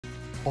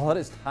Well, it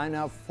is time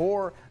now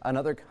for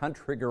another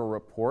Country Girl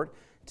Report.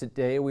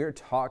 Today we are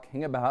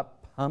talking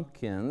about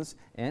pumpkins,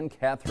 and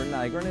Catherine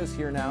Nygren is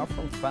here now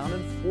from Found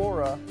in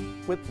Flora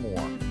with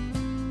more.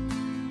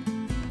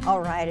 All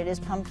right, it is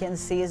pumpkin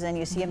season.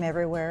 You see them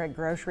everywhere at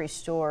grocery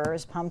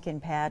stores, pumpkin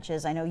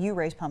patches. I know you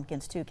raise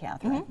pumpkins too,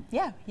 Catherine.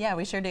 Yeah,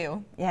 we sure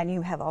do. Yeah, and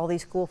you have all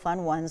these cool,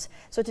 fun ones.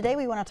 So today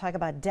we want to talk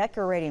about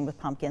decorating with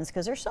pumpkins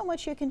because there's so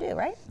much you can do,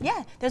 right?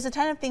 Yeah, there's a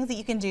ton of things that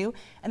you can do,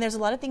 and there's a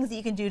lot of things that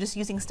you can do just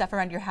using stuff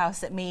around your house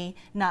that may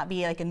not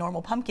be like a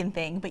normal pumpkin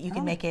thing, but you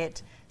can make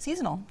it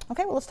seasonal.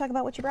 Okay, well, let's talk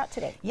about what you brought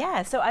today.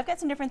 Yeah, so I've got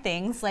some different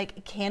things,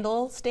 like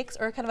candlesticks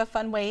are kind of a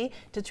fun way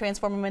to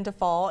transform them into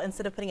fall.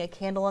 Instead of putting a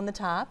candle on the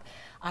top,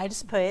 I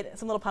just put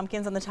some little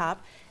pumpkins on the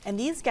top, and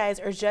these guys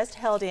are just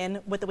held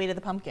in with the weight of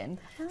the pumpkin.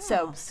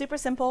 So super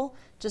simple,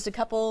 just a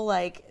couple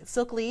like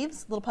silk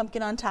leaves, little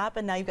pumpkin on top,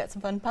 and now you've got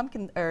some fun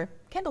pumpkin or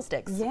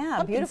candlesticks.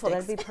 Yeah, beautiful.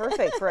 That'd be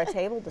perfect for a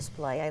table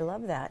display. I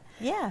love that.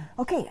 Yeah.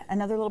 Okay,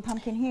 another little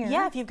pumpkin here.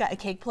 Yeah, if you've got a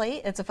cake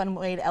plate, it's a fun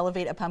way to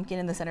elevate a pumpkin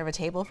in the center of a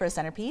table for a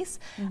centerpiece.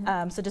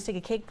 So just take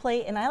a cake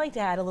plate, and I like to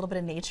add a little bit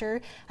of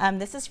nature.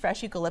 This is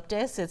fresh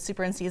eucalyptus. It's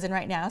super in season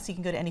right now, so you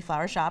can go to any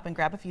flower shop and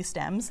grab a few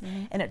stems,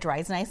 and it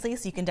dries nicely,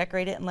 so you can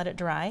decorate it and let it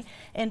dry.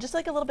 And just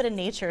like a little bit of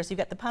nature, so you've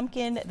got the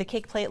pumpkin, the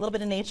cake plate, a little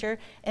bit of nature,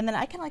 and then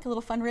I kind of like a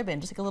little fun ribbon,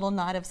 just like a little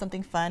nod of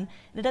something fun.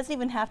 And it doesn't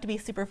even have to be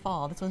super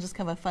fall. This one's just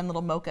kind of a fun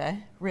little mocha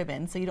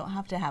ribbon, so you don't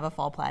have to have a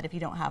fall plaid if you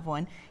don't have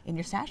one in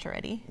your stash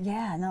already.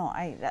 Yeah, no,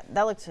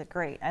 that looks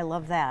great. I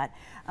love that.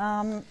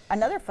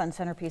 Another fun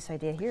centerpiece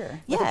idea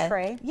here. With a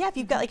tray. Yeah, if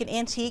you've got like an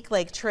antique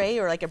like tray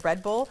or like a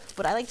bread bowl,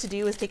 what I like to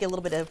do is take a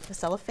little bit of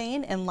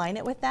cellophane and line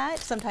it with that.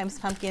 Sometimes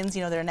pumpkins,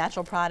 you know, they're a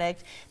natural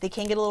product. They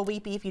can get a little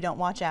weepy if you don't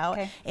watch out.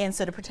 And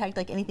so to protect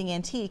like anything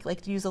antique,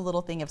 like to use a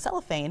little thing of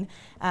cellophane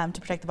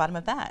to protect the bottom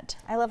of that.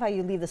 I love how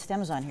you leave the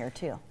stems on here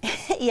too.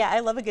 Yeah, I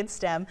love a good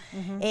stem.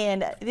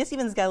 And this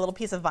even's got a little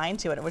piece of vine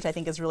to it, which I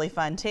think is really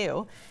fun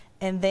too.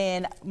 And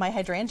then my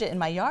hydrangea in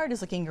my yard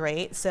is looking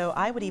great, so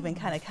I would even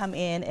kind of come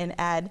in and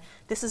add,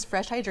 this is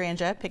fresh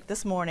hydrangea, picked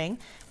this morning,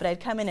 but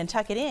I'd come in and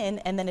tuck it in,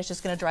 and then it's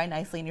just going to dry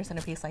nicely in your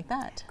centerpiece like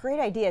that. Great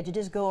idea to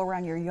just go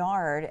around your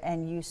yard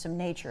and use some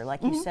nature,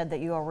 like you said that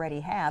you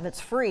already have.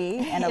 It's free,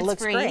 and it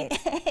looks great.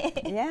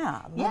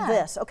 Yeah, love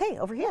this. Okay,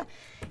 over here.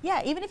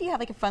 Yeah, even if you have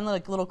like a fun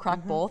little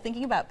crock bowl,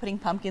 thinking about putting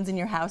pumpkins in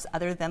your house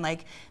other than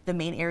like the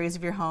main areas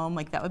of your home,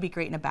 like that would be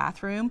great in a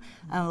bathroom.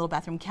 A little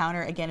bathroom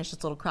counter, again, it's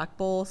just a little crock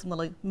bowl, some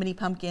little mini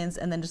pumpkins,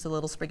 and then just a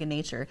little sprig of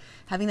nature.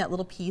 Having that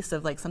little piece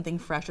of like something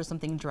fresh or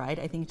something dried,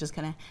 I think just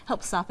kind of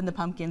helps soften the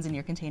pumpkins in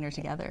your container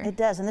together. It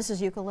does, and this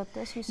is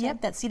eucalyptus, you said?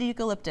 Yep, that's seeded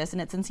eucalyptus,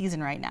 and it's in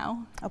season right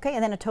now. Okay,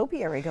 and then a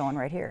topiary going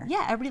right here.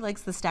 Yeah, everybody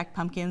likes the stacked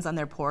pumpkins on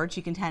their porch.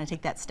 You can kind of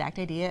take that stacked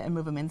idea and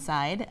move them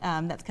inside.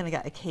 That's kind of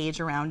got a cage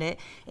around it,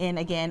 and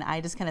again, I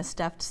just kind of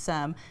stuffed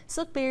some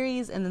silk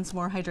berries and then some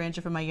more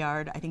hydrangea from my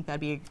yard. I think that'd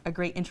be a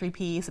great entry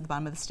piece at the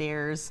bottom of the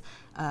stairs,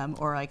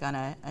 or like on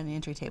an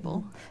entry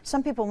table.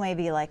 Some people may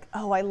be like,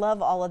 oh, I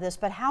love all of this,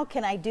 but how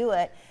can I do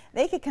it?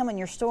 They could come in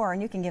your store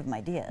and you can give them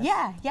ideas.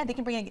 Yeah, they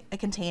can bring a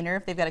container.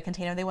 If they've got a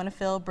container they want to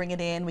fill, bring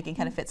it in. We can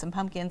kind of fit some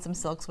pumpkins, some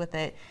silks with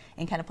it,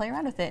 and kind of play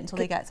around with it until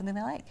they got something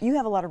they like. You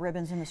have a lot of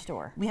ribbons in the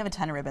store. We have a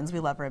ton of ribbons. We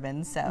love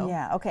ribbons, so.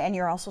 Yeah, okay, and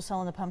you're also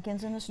selling the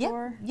pumpkins in the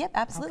store? Yep,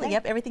 absolutely. Okay.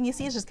 Yep, everything you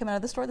see has just come out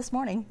of the store this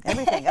morning.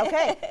 Everything,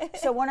 okay.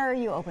 So when are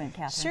you open,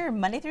 Catherine? Sure,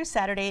 Monday through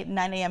Saturday,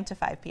 9 a.m. to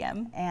 5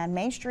 p.m. And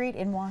Main Street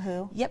in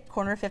Wahoo? Yep,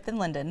 corner of 5th and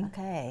Linden.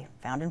 Okay,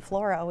 Found in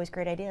Flora, always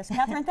great ideas.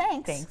 Catherine,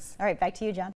 thanks. Thanks. All right, back to you, John.